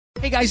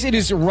Hey guys, it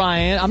is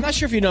Ryan. I'm not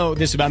sure if you know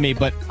this about me,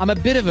 but I'm a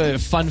bit of a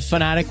fun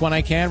fanatic when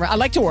I can. I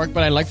like to work,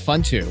 but I like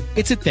fun too.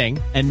 It's a thing.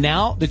 And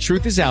now the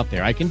truth is out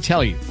there. I can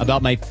tell you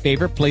about my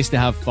favorite place to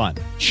have fun.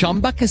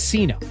 Chumba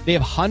Casino. They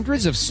have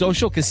hundreds of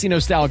social casino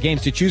style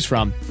games to choose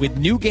from with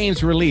new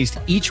games released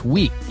each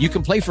week. You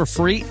can play for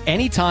free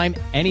anytime,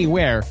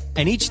 anywhere.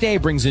 And each day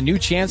brings a new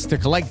chance to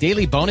collect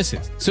daily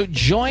bonuses. So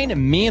join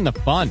me in the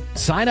fun.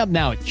 Sign up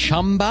now at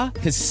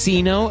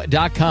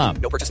ChumbaCasino.com.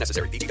 No purchase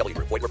necessary. VGW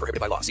Group. Void where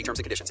prohibited by law. See terms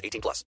and conditions.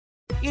 18+.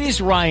 It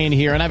is Ryan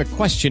here, and I have a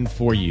question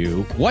for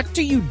you. What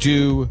do you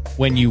do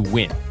when you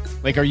win?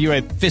 Like, are you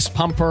a fist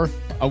pumper,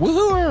 a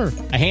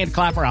woohooer, a hand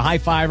clapper, a high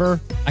fiver?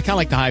 I kind of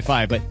like the high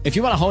five, but if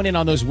you want to hone in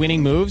on those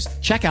winning moves,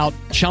 check out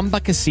Chumba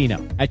Casino.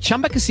 At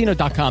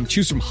ChumbaCasino.com,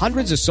 choose from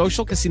hundreds of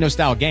social casino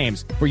style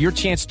games for your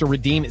chance to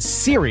redeem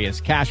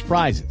serious cash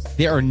prizes.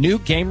 There are new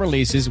game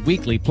releases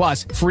weekly,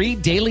 plus free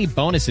daily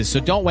bonuses. So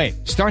don't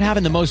wait. Start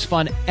having the most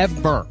fun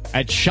ever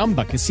at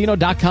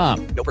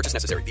ChumbaCasino.com. No purchase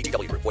necessary.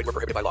 VGW Group. Void where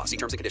prohibited by law. See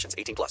terms and conditions.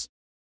 18+.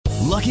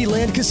 Lucky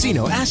Land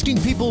Casino,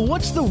 asking people,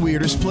 what's the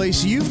weirdest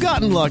place you've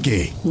gotten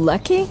lucky?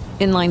 Lucky?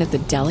 In line at the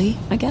deli,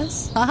 I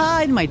guess?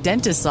 Aha, in my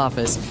dentist's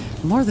office.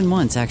 More than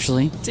once,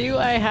 actually. Do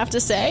I have to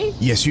say?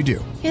 Yes, you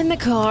do. In the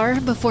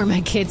car before my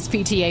kids'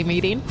 PTA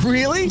meeting.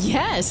 Really?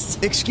 Yes.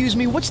 Excuse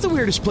me, what's the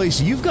weirdest place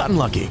you've gotten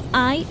lucky?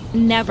 I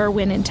never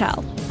win and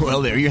tell.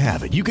 Well, there you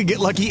have it. You can get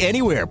lucky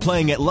anywhere,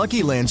 playing at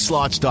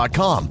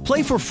LuckyLandSlots.com.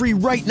 Play for free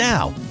right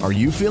now. Are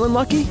you feeling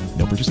lucky?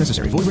 No purchase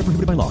necessary. Void where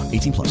prohibited by law.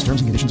 18+.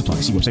 Terms and conditions apply.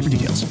 See website for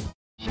details.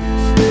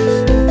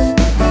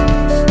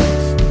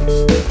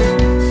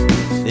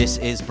 This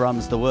is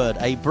Brum's The Word,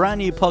 a brand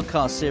new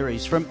podcast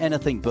series from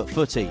Anything But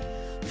Footy,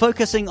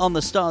 focusing on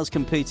the stars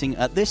competing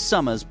at this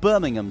summer's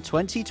Birmingham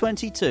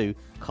 2022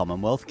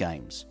 Commonwealth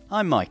Games.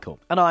 I'm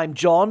Michael. And I'm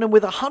John, and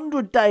with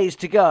 100 days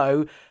to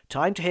go,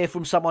 time to hear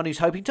from someone who's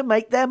hoping to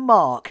make their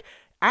mark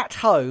at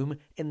home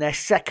in their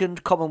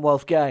second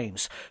Commonwealth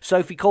Games.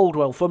 Sophie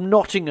Coldwell from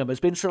Nottingham has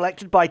been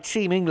selected by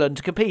Team England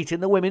to compete in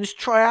the women's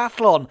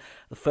triathlon,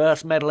 the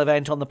first medal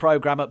event on the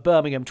programme at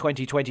Birmingham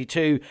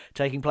 2022,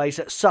 taking place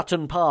at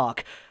Sutton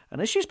Park. And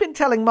as she's been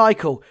telling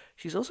Michael,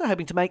 she's also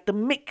hoping to make the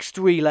mixed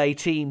relay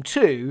team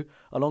too,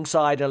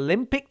 alongside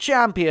Olympic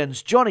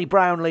champions Jonny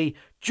Brownlee,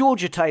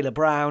 Georgia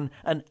Taylor-Brown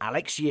and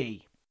Alex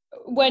Yee.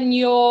 When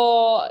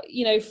you're,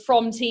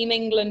 from Team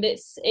England,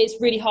 it's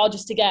really hard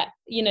just to get,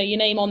 your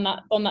name on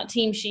that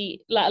team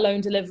sheet, let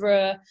alone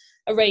deliver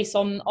a race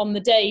on the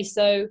day.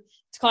 So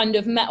to kind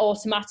of met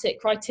automatic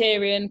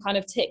criteria and kind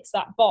of ticks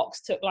that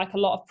box took like a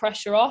lot of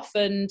pressure off.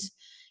 And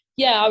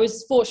yeah, I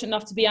was fortunate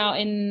enough to be out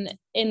in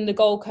the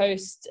Gold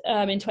Coast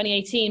in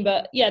 2018.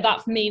 But yeah,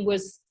 that for me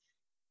was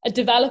a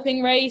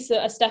developing race,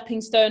 a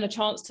stepping stone, a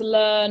chance to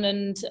learn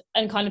and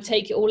kind of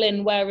take it all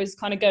in. Whereas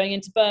kind of going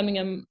into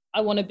Birmingham,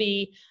 I want to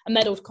be a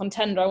medal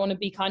contender. I want to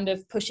be kind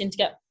of pushing to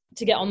get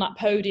on that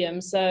podium.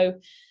 So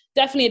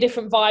definitely a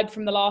different vibe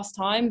from the last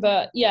time.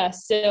 But yeah,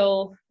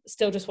 still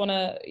just want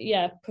to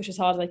push as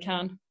hard as I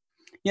can.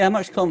 Yeah, how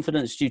much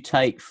confidence do you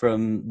take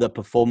from the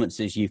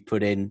performances you've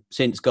put in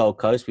since Gold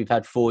Coast? We've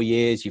had 4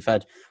 years. You've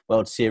had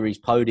World Series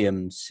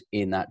podiums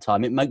in that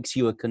time. It makes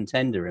you a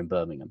contender in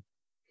Birmingham.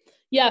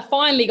 Yeah,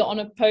 finally got on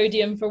a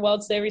podium for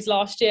World Series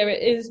last year.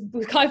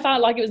 We kind of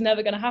felt like it was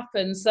never going to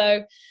happen.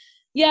 So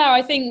yeah,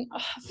 I think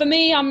for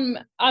me, I'm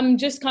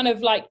just kind of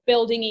like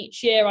building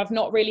each year. I've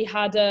not really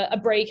had a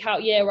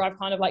breakout year where I've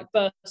kind of like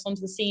burst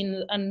onto the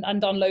scene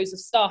and done loads of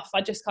stuff.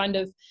 I just kind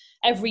of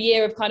every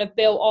year I've kind of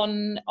built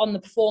on the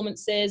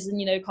performances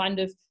and, kind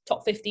of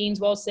top 15s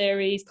World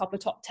Series, couple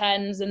of top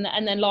 10s.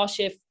 And then last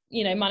year,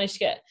 managed to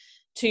get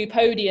 2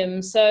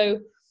 podiums. So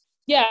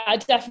yeah, I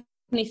definitely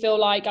feel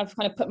like I've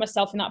kind of put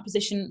myself in that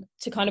position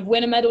to kind of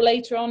win a medal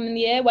later on in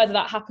the year. Whether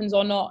that happens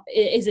or not,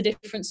 it is a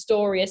different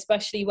story,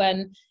 especially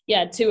when,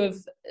 two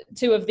of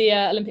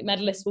the Olympic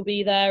medalists will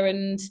be there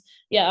and,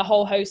 a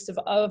whole host of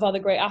other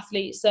great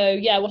athletes. So,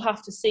 we'll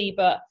have to see.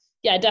 But,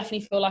 I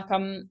definitely feel like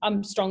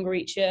I'm stronger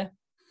each year.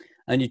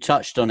 And you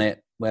touched on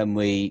it when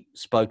we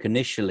spoke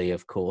initially,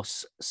 of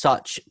course,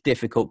 such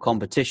difficult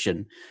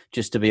competition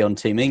just to be on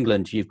Team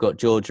England. You've got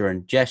Georgia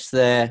and Jess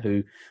there,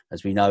 who,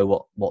 as we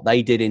know, what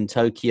they did in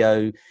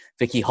Tokyo.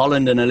 Vicky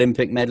Holland, an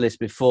Olympic medalist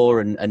before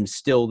and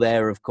still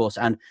there, of course.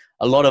 And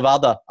a lot of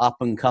other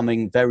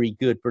up-and-coming, very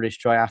good British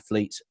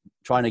triathletes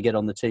trying to get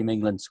on the Team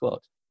England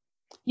squad.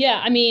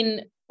 Yeah, I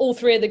mean, all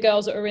 3 of the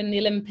girls that were in the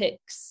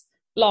Olympics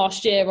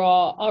last year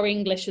are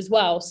English as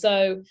well.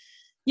 So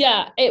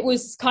yeah, it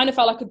was kind of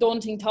felt like a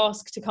daunting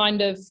task to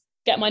kind of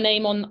get my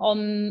name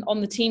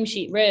on the team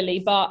sheet, really.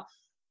 But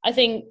I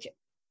think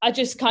I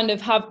just kind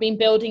of have been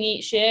building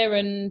each year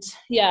and,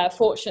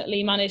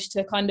 fortunately managed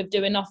to kind of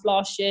do enough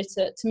last year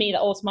to meet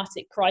that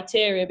automatic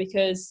criteria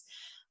because,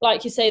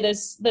 like you say,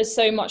 there's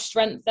so much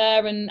strength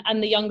there and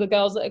the younger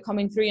girls that are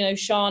coming through,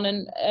 Sean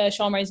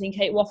Ramsey and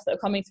Kate Woff that are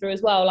coming through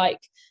as well. Like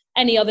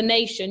any other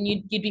nation,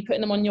 you'd be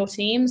putting them on your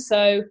team.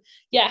 So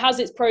yeah, it has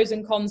its pros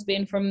and cons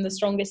being from the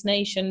strongest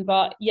nation,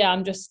 but yeah,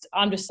 I'm just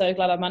so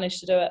glad I managed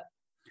to do it.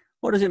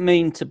 What does it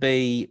mean to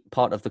be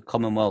part of the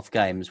Commonwealth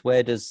Games?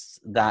 Where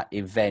does that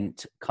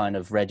event kind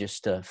of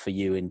register for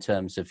you in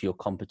terms of your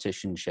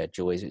competition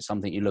schedule? Is it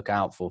something you look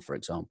out for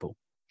example?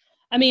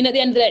 I mean, at the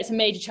end of the day, it's a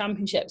major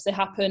championships. They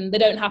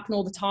don't happen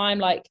all the time.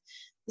 Like,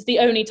 it's the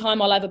only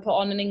time I'll ever put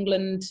on an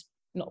England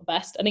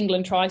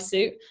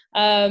tri-suit.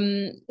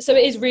 So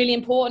it is really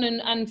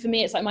important. And for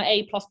me, it's like my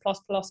A+++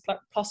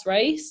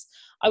 race.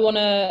 I want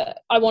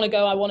to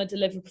go, I want to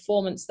deliver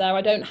performance there.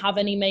 I don't have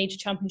any major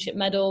championship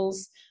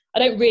medals. I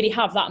don't really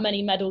have that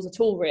many medals at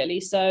all, really.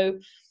 So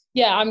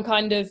yeah,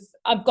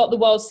 I've got the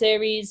World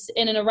Series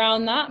in and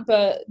around that,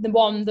 but the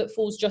one that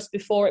falls just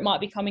before it might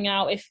be coming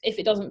out, if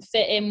it doesn't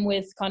fit in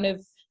with kind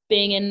of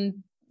being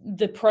in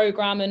the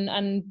program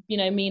and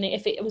meaning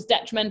if it was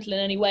detrimental in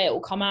any way, it will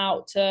come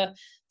out to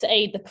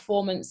aid the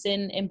performance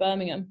in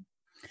Birmingham.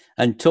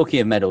 And talking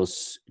of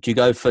medals, do you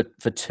go for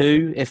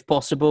two if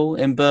possible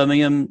in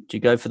Birmingham? Do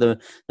you go for the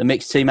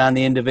mixed team and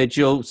the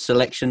individual,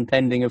 selection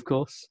pending, of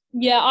course?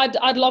 Yeah,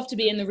 I'd love to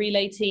be in the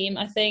relay team.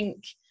 I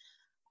think,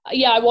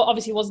 I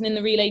obviously wasn't in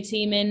the relay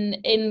team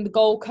in the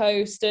Gold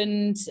Coast,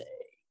 and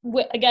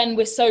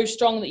we're so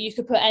strong that you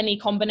could put any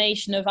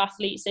combination of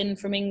athletes in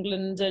from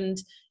England and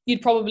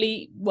you'd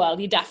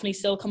definitely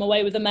still come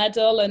away with a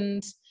medal.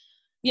 And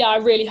yeah, I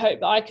really hope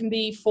that I can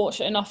be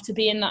fortunate enough to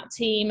be in that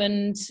team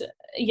and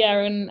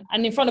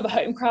in front of a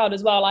home crowd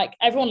as well. Like,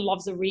 everyone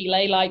loves a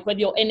relay, like whether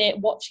you're in it,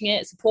 watching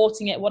it,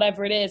 supporting it,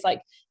 whatever it is,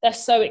 like they're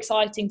so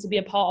exciting to be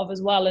a part of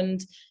as well.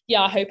 And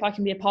yeah, I hope I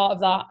can be a part of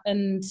that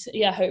and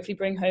hopefully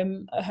bring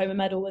home a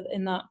medal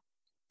in that.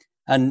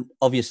 And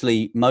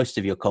obviously most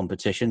of your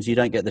competitions, you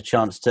don't get the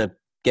chance to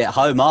get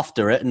home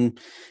after it and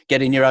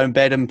get in your own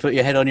bed and put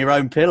your head on your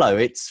own pillow.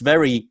 It's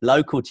very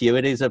local to you.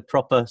 It is a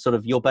proper sort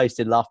of, you're based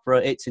in Loughborough,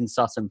 it's in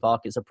Sutton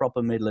Park, it's a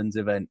proper Midlands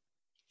event.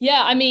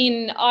 Yeah, I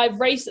mean, I've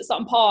raced at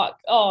Sutton Park,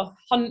 I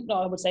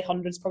would say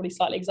hundreds, probably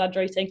slightly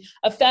exaggerating,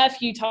 a fair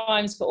few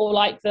times for all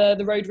like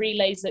the road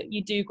relays that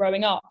you do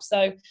growing up.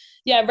 So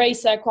yeah,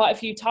 raced there quite a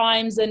few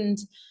times. And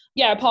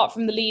yeah, apart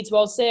from the Leeds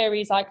World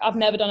Series, like I've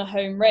never done a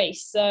home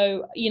race.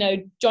 So,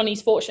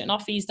 Jonny's fortunate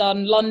enough, he's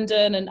done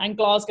London and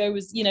Glasgow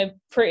was,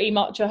 pretty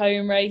much a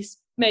home race,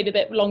 maybe a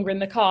bit longer in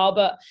the car,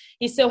 but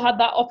he still had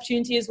that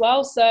opportunity as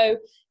well. So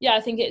yeah,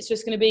 I think it's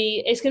going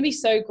to be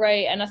so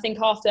great. And I think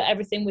after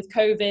everything with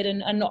COVID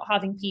and not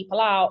having people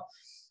out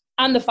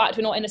and the fact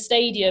we're not in a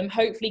stadium,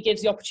 hopefully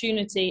gives the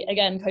opportunity,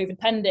 again, COVID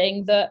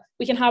pending, that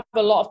we can have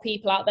a lot of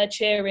people out there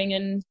cheering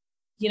and,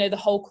 the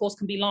whole course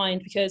can be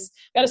lined, because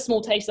we had a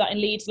small taste of that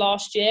in Leeds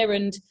last year.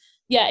 And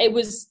yeah, it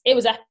was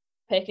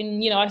epic.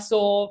 And, I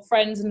saw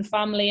friends and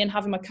family and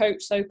having my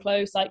coach so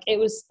close, like it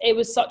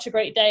was such a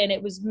great day, and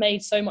it was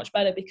made so much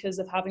better because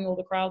of having all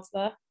the crowds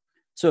there.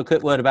 So a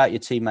quick word about your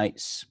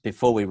teammates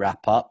before we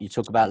wrap up. You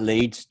talk about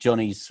Leeds,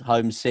 Jonny's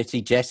home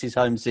city, Jess's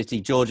home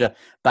city, Georgia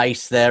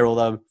based there,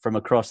 although from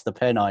across the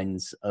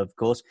Pennines, of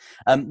course.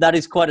 That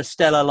is quite a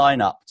stellar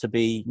lineup to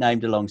be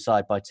named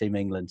alongside by Team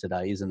England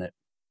today, isn't it?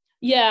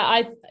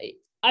 Yeah,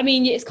 I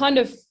mean, it's kind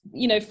of,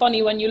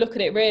 funny when you look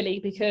at it really,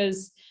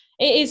 because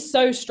it is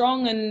so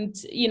strong. And,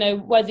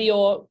 whether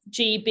you're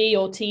GB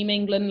or Team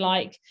England,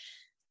 like,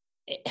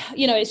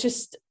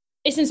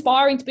 it's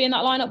inspiring to be in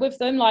that lineup with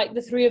them. Like,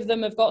 the three of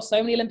them have got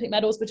so many Olympic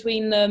medals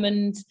between them.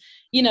 And,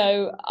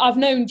 I've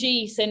known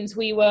G since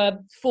we were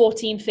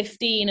 14,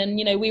 15.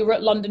 And, we were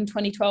at London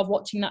 2012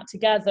 watching that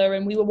together,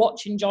 and we were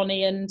watching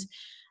Jonny. And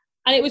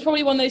it was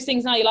probably one of those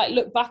things now you like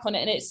look back on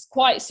it and it's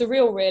quite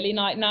surreal really,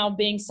 like now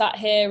being sat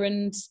here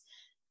and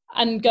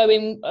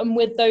going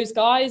with those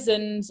guys.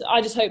 And I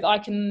just hope that I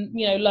can,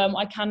 learn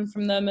what I can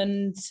from them.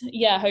 And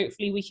yeah,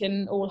 hopefully we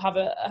can all have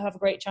a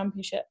great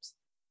championships.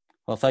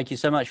 Well, thank you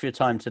so much for your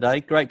time today.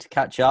 Great to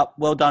catch up.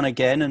 Well done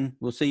again, and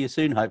we'll see you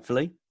soon,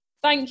 hopefully.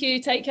 Thank you.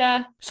 Take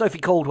care. Sophie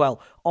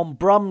Coldwell on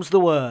Brum's The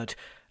Word.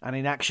 And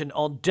in action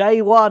on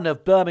day one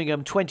of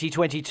Birmingham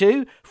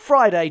 2022,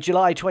 Friday,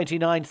 July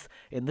 29th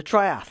in the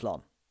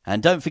Triathlon.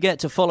 And don't forget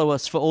to follow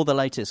us for all the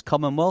latest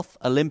Commonwealth,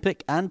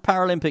 Olympic and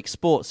Paralympic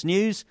sports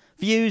news,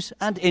 views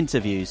and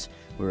interviews.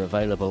 We're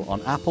available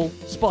on Apple,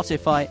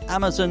 Spotify,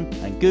 Amazon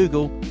and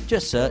Google.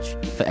 Just search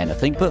for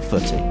Anything But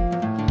Footy.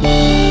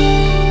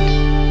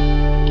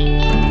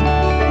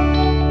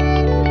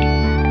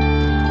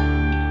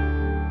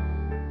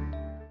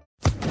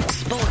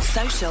 Sports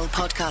Social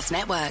Podcast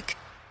Network.